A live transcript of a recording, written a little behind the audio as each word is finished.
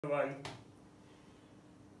Everyone,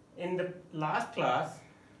 in the last class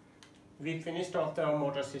we finished off the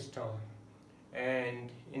motor system, and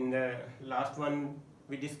in the last one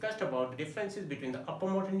we discussed about the differences between the upper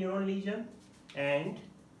motor neuron lesion and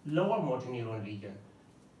lower motor neuron lesion.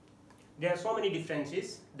 There are so many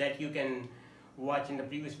differences that you can watch in the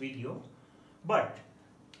previous video, but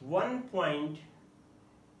one point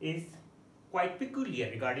is quite peculiar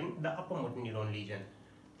regarding the upper motor neuron lesion.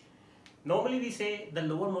 Normally we say the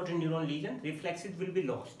lower motor neuron lesion reflexes will be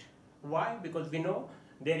lost. Why? Because we know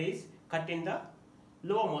there is cut in the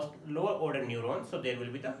lower order neuron, so there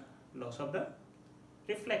will be the loss of the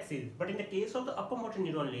reflexes. But in the case of the upper motor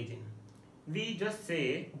neuron lesion, we just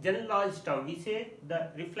say, generalized term, we say the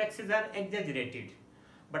reflexes are exaggerated.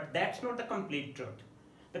 But that's not the complete truth.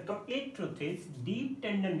 The complete truth is deep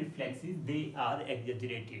tendon reflexes, they are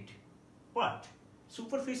exaggerated. But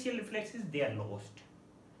superficial reflexes, they are lost.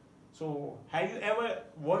 So, have you ever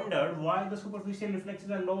wondered why the superficial reflexes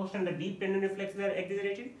are lost and the deep tendon reflexes are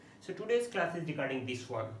exaggerated? So, today's class is regarding this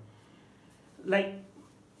one. Like,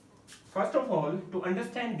 first of all, to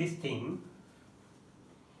understand this thing,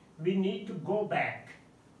 we need to go back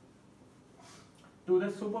to the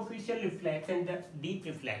superficial reflex and the deep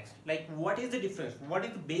reflex. Like, what is the difference? What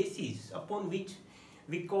is the basis upon which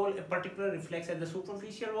we call a particular reflex as the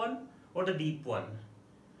superficial one or the deep one?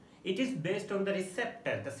 It is based on the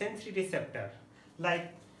receptor, the sensory receptor.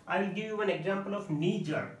 Like, I will give you an example of knee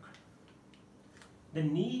jerk. The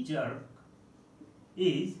knee jerk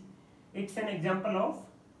it's an example of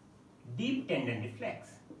deep tendon reflex,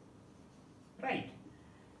 right?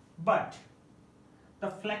 But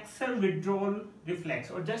the flexor withdrawal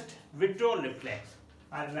reflex, or just withdrawal reflex,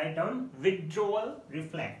 I'll write down withdrawal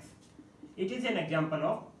reflex. It is an example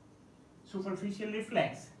of superficial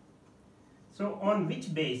reflex. So on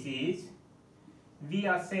which basis we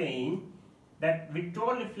are saying that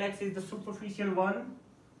withdrawal reflex is the superficial one,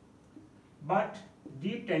 but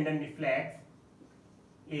deep tendon reflex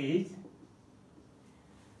is,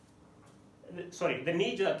 the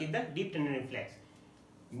knee jerk is the deep tendon reflex.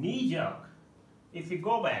 Knee jerk, if we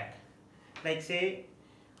go back, like say,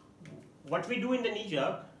 what we do in the knee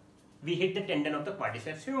jerk, we hit the tendon of the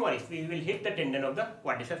quadriceps femoris. We will hit the tendon of the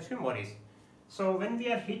quadriceps femoris. So when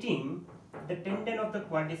we are hitting the tendon of the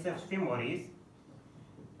quadriceps femoris,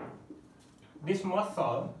 this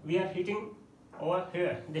muscle, we are hitting over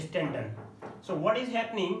here, this tendon. So what is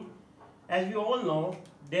happening? As we all know,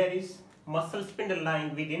 there is muscle spindle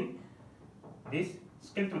lying within this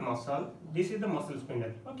skeletal muscle. This is the muscle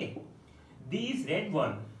spindle. Okay. These red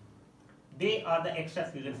one, they are the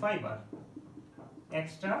extrafusal fiber.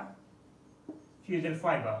 Extrafusal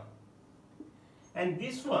fiber. And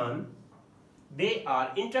this one, they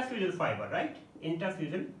are intrafusal fiber, right?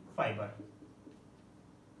 Intrafusal fiber.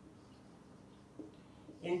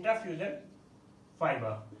 Intrafusal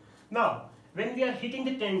fiber. Now, when we are hitting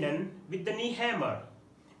the tendon with the knee hammer,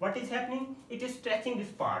 what is happening? It is stretching this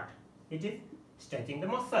part. It is stretching the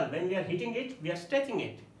muscle. When we are hitting it, we are stretching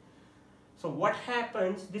it. So what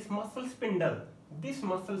happens? This muscle spindle,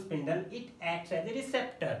 it acts as a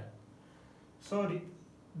receptor. So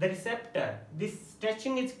the receptor, this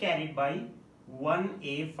stretching is carried by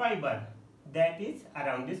 1A fiber that is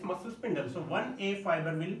around this muscle spindle. So 1A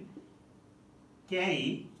fiber will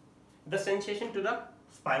carry the sensation to the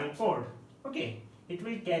spinal cord. Okay, it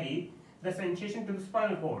will carry the sensation to the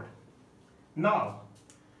spinal cord. Now,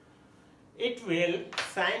 it will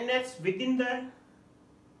synapse within the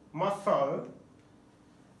muscle.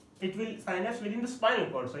 It will synapse within the spinal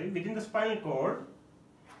cord. Within the spinal cord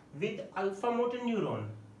with alpha motor neuron,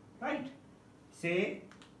 right? Say,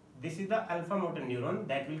 this is the alpha motor neuron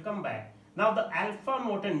that will come back. Now the alpha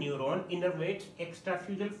motor neuron innervates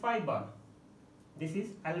extrafusal fiber. This is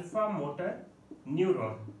alpha motor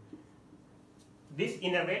neuron. This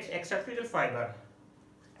innervates extrafusal fiber.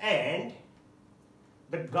 And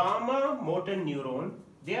the gamma motor neuron,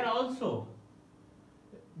 they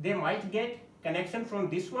might get connection from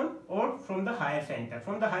this one or from the higher center.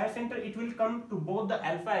 From the higher center, it will come to both the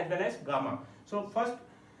alpha as well as gamma. So first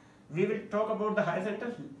we will talk about the higher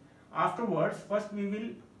center. Afterwards, first we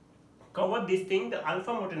will cover this thing, the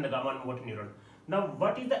alpha motor and the gamma motor neuron. Now,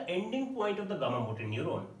 what is the ending point of the gamma motor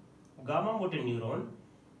neuron? Gamma motor neuron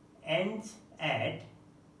ends at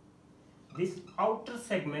this outer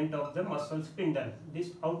segment of the muscle spindle.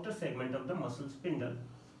 This outer segment of the muscle spindle.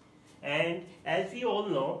 And as we all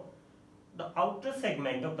know, the outer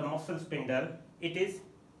segment of the muscle spindle, it is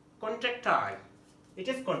contractile. It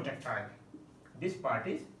is contractile. This part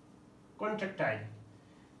is contractile.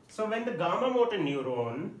 So when the gamma motor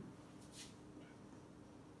neuron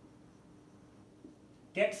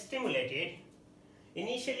gets stimulated,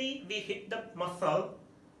 Initially, we hit the muscle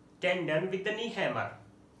tendon with the knee hammer,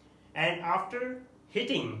 and after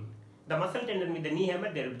hitting the muscle tendon with the knee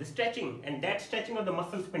hammer, there will be stretching, and that stretching of the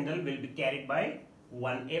muscle spindle will be carried by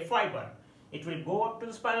 1A fiber. It will go up to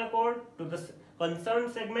the spinal cord, to the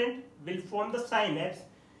concerned segment, will form the synapse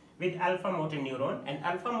with alpha motor neuron, and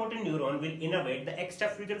alpha motor neuron will innervate the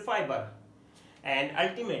extrafusal fiber, and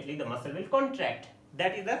ultimately the muscle will contract.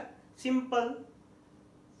 That is a simple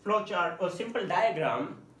flowchart or simple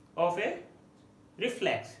diagram of a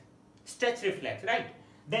reflex, stretch reflex, right?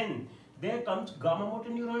 Then there comes gamma motor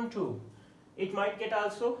neuron too. It might get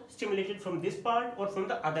also stimulated from this part or from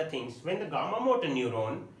the other things. When the gamma motor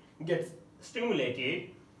neuron gets stimulated,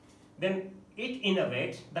 then it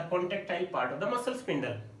innervates the contractile part of the muscle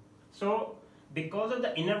spindle. So because of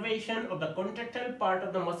the innervation of the contractile part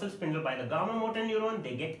of the muscle spindle by the gamma motor neuron,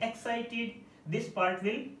 they get excited. This part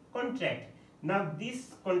will contract. Now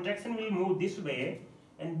this contraction will move this way,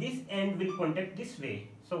 and this end will contract this way.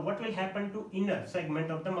 So what will happen to inner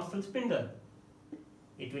segment of the muscle spindle?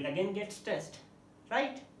 It will again get stressed,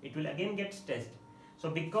 right? It will again get stressed.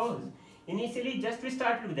 So because initially just we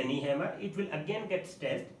started with the knee hammer, it will again get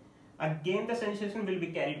stressed. Again the sensation will be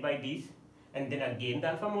carried by these, and then again the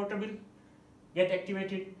alpha motor will get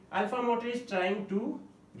activated. Alpha motor is trying to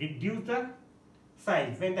reduce the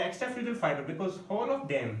size when the extrafusal fiber, because whole of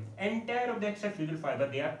them, entire of the extrafusal fiber,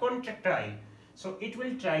 they are contractile. So it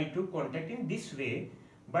will try to contract in this way,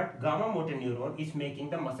 but gamma motor neuron is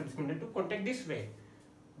making the muscle spindle to contract this way.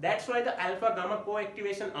 That's why the alpha gamma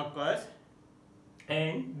co-activation occurs,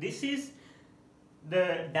 and this is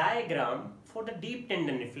the diagram for the deep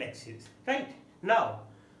tendon reflexes, right? Now,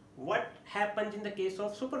 what happens in the case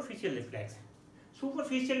of superficial reflex?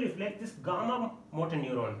 Superficial reflex, this gamma motor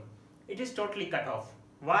neuron, it is totally cut off.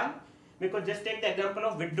 Why? Because just take the example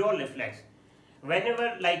of withdrawal reflex.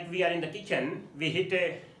 Whenever, like we are in the kitchen, we hit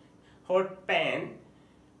a hot pan,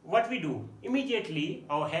 what we do? Immediately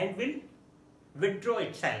our hand will withdraw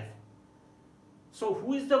itself. So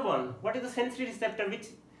who is the one? What is the sensory receptor which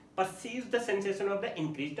perceives the sensation of the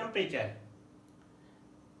increased temperature?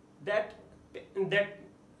 That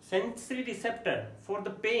sensory receptor for the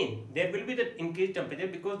pain, there will be the increased temperature,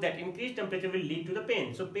 because that increased temperature will lead to the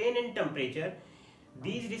pain. So pain and temperature,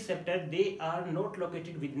 these receptors, they are not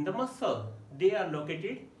located within the muscle, they are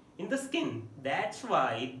located in the skin. That's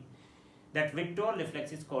why that withdrawal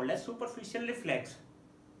reflex is called as superficial reflex.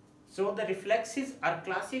 So the reflexes are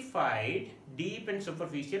classified deep and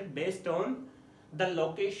superficial based on the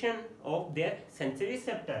location of their sensory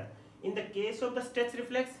receptor. In the case of the stretch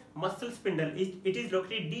reflex, muscle spindle, it is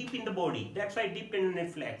located deep in the body. That's why deep tendon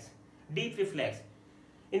reflex, deep reflex.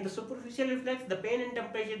 In the superficial reflex, the pain and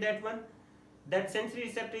temperature, that sensory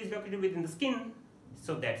receptor is located within the skin.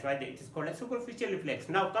 So that's why it is called a superficial reflex.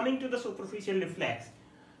 Now coming to the superficial reflex,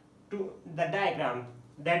 to the diagram,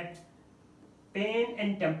 that pain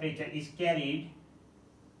and temperature is carried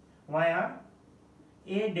via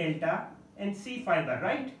A delta and C fiber,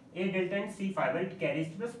 right? A delta and C fiber, it carries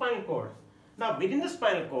to the spinal cord. Now within the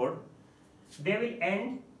spinal cord, they will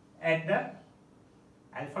end at the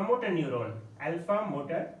alpha motor neuron,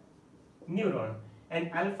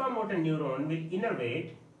 and alpha motor neuron will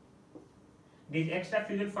innervate this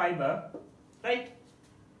extrafusal fiber, right?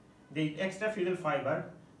 The extrafusal fiber,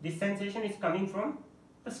 this sensation is coming from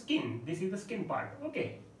the skin. This is the skin part,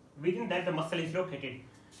 okay? Within that the muscle is located.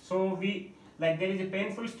 So like there is a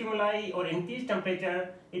painful stimuli or increased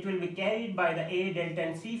temperature, it will be carried by the A, delta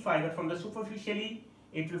and C fiber from the superficially.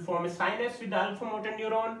 It will form a synapse with the alpha motor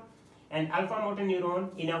neuron, and alpha motor neuron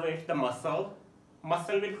innervates the muscle.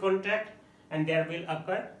 Muscle will contract, and there will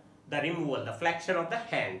occur the removal, the flexion of the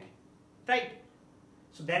hand, right?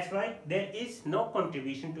 So that's why there is no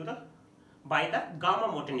contribution to by the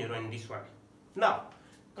gamma motor neuron in this one. Now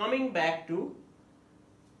coming back to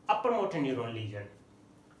upper motor neuron lesion.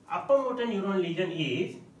 Upper motor neuron lesion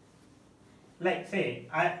is, like say,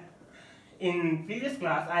 in previous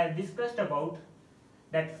class I have discussed about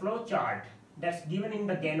that flow chart that's given in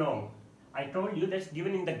the genome. I told you that's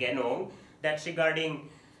given in the genome, that's regarding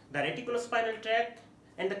the reticulospinal tract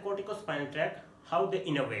and the corticospinal tract, how they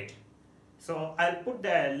innervate. So I'll put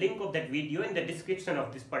the link of that video in the description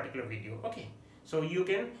of this particular video, okay? So you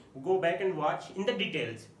can go back and watch in the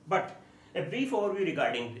details. But a brief overview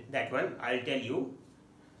regarding that one, I'll tell you.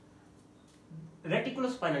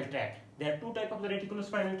 Reticulospinal tract. There are two types of the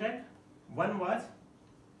reticulospinal tract. One was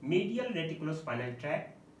medial reticulospinal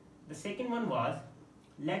tract. The second one was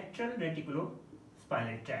lateral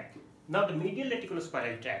reticulospinal tract. Now the medial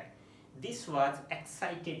reticulospinal tract, this was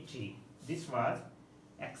excitatory. This was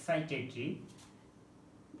excitatory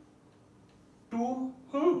to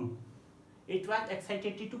whom? It was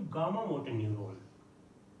excitatory to gamma motor neuron.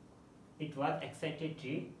 It was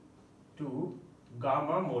excitatory to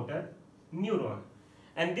gamma motor neuron.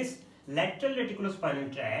 And this lateral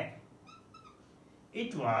reticulospinal tract,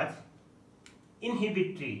 it was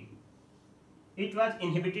inhibitory. It was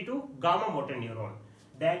inhibitory to gamma motor neuron.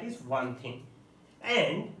 That is one thing.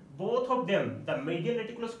 And both of them, the medial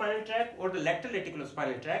reticulospinal tract or the lateral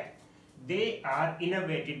reticulospinal tract, they are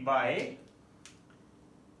innervated by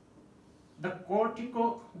the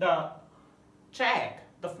tract,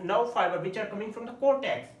 the nerve fiber which are coming from the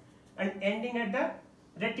cortex and ending at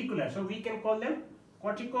the reticular. So we can call them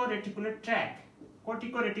cortico-reticular tract.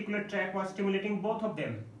 Cortico-reticular tract was stimulating both of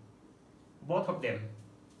them. Both of them.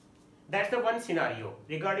 That's the one scenario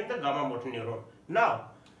regarding the gamma motor neuron. Now,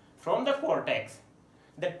 from the cortex,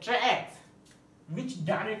 the tracts which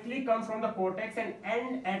directly come from the cortex and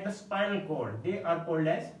end at the spinal cord, they are called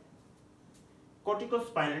as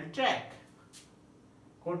corticospinal tract.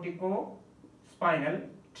 Corticospinal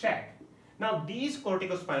tract. Now, these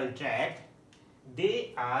corticospinal tract,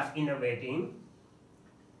 they are innervating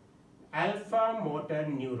alpha motor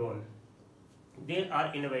neuron. They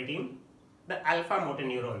are innervating the alpha motor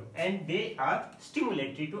neuron and they are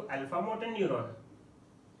stimulatory to alpha motor neuron.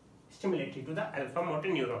 Stimulatory to the alpha motor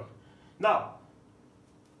neuron. Now,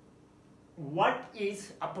 what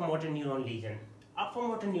is upper motor neuron lesion? Upper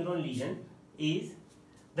motor neuron lesion is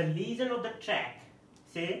the lesion of the tract.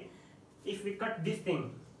 Say, if we cut this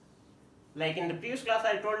thing, like in the previous class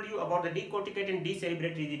I told you about the decorticate and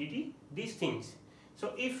decerebrate rigidity, these things.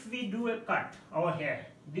 So if we do a cut over here,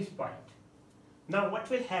 this point, now what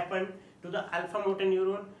will happen to the alpha motor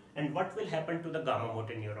neuron and what will happen to the gamma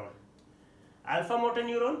motor neuron? Alpha motor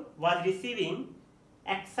neuron was receiving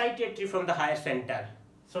excitatory from the higher center.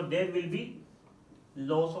 So there will be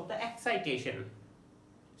loss of the excitation.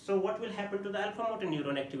 So what will happen to the alpha motor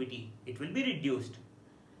neuron activity? It will be reduced.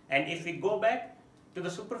 And if we go back to the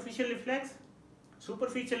superficial reflex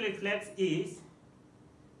is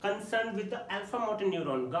concerned with the alpha motor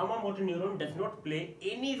neuron. Gamma motor neuron does not play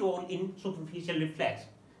any role in superficial reflex.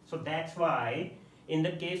 So that's why in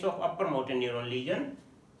the case of upper motor neuron lesion,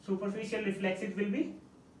 superficial reflexes will be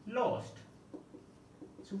lost.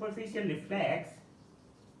 Superficial reflex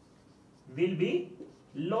will be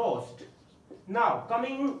lost. Now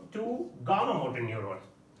coming to gamma motor neuron.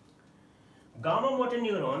 Gamma motor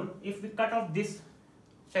neuron, if we cut off this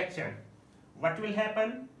section, what will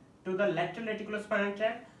happen to the lateral reticulospinal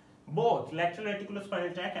tract? Both lateral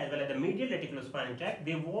reticulospinal tract as well as the medial reticulospinal tract,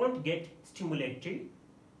 they won't get stimulatory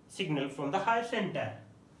signal from the higher center.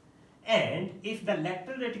 And if the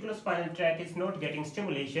lateral reticulospinal tract is not getting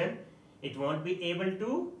stimulation, it won't be able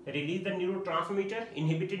to release the neurotransmitter,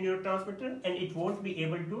 inhibited neurotransmitter, and it won't be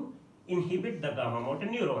able to inhibit the gamma motor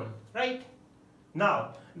neuron, right?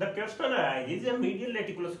 Now, the question arises, the medial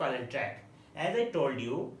reticulospinal tract. As I told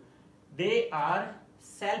you, they are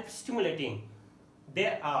self-stimulating.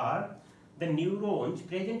 They are the neurons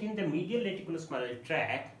present in the medial reticulospinal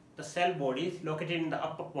tract, the cell bodies located in the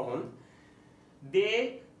upper bone.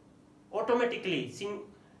 They automatically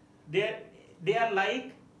they are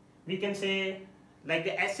like, we can say, like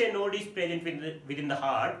the SA node is present within the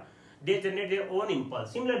heart. They generate their own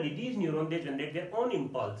impulse. Similarly, these neurons, they generate their own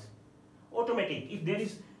impulse. Automatic. If there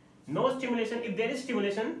is no stimulation, if there is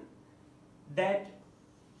stimulation, that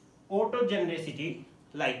autogenicity,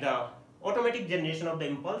 like the automatic generation of the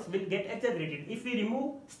impulse, will get exaggerated. If we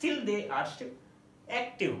remove, still they are still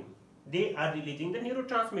active. They are releasing the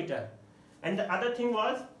neurotransmitter. And the other thing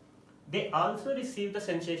was, they also receive the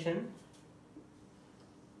sensation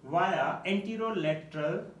via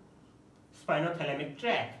anterolateral spinothalamic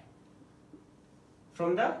tract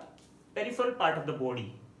from the peripheral part of the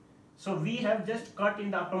body. So we have just cut in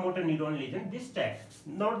the upper motor neuron lesion this tract,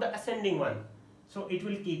 not the ascending one. So it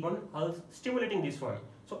will keep on stimulating this one.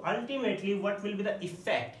 So ultimately, what will be the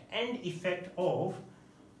end effect of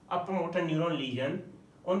upper motor neuron lesion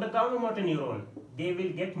on the gamma motor neuron? They will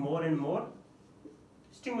get more and more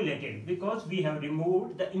stimulated because we have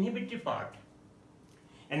removed the inhibitory part.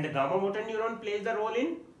 And the gamma motor neuron plays the role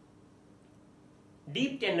in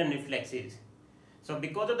deep tendon reflexes. So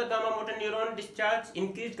because of the gamma motor neuron discharge,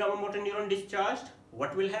 increased gamma motor neuron discharge,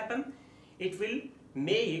 what will happen? It will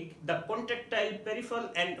make the contractile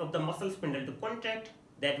peripheral end of the muscle spindle to contract.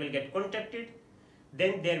 That will get contracted.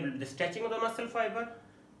 Then there will be the stretching of the muscle fiber.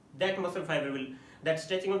 That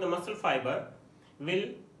stretching of the muscle fiber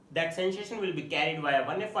that sensation will be carried via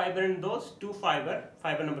 1A fiber and those 2 fiber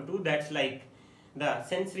number 2, that's like the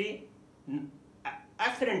sensory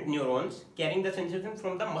afferent neurons carrying the sensation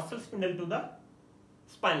from the muscle spindle to the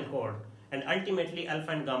spinal cord. and ultimately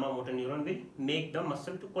alpha and gamma motor neuron will make the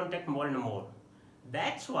muscle to contract more and more.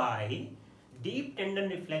 That's why deep tendon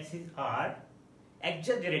reflexes are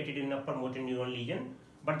exaggerated in upper motor neuron lesion,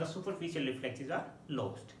 but the superficial reflexes are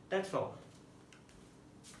lost. That's all.